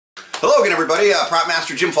Hello again, everybody. Prop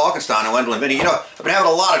Master Jim Falkenstein and Wendell and Vinny. You know, I've been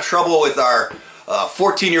having a lot of trouble with our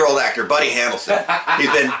 14-year-old actor, Buddy Handelson. He's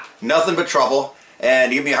been nothing but trouble,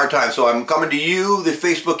 and he gave me a hard time. So I'm coming to you, the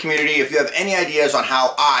Facebook community. If you have any ideas on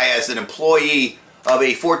how I, as an employee of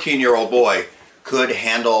a 14-year-old boy, could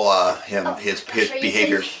handle his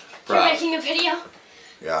behaviors. You're making a video?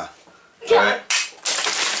 Yeah. God. Right.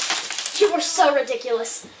 You were so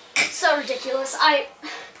ridiculous. So ridiculous.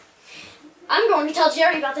 I'm going to tell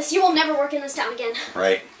Jerry about this. You will never work in this town again.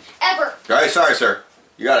 Right. Ever. All right, sorry, sir.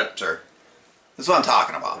 You got it, sir. This is what I'm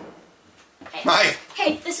talking about. Hey, right.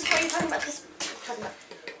 Hey, this is what you're talking about. This. Talking about.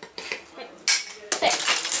 Hey.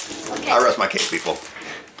 There. Okay. I rest my case, people.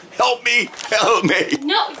 Help me! Help me!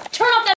 No, turn off that.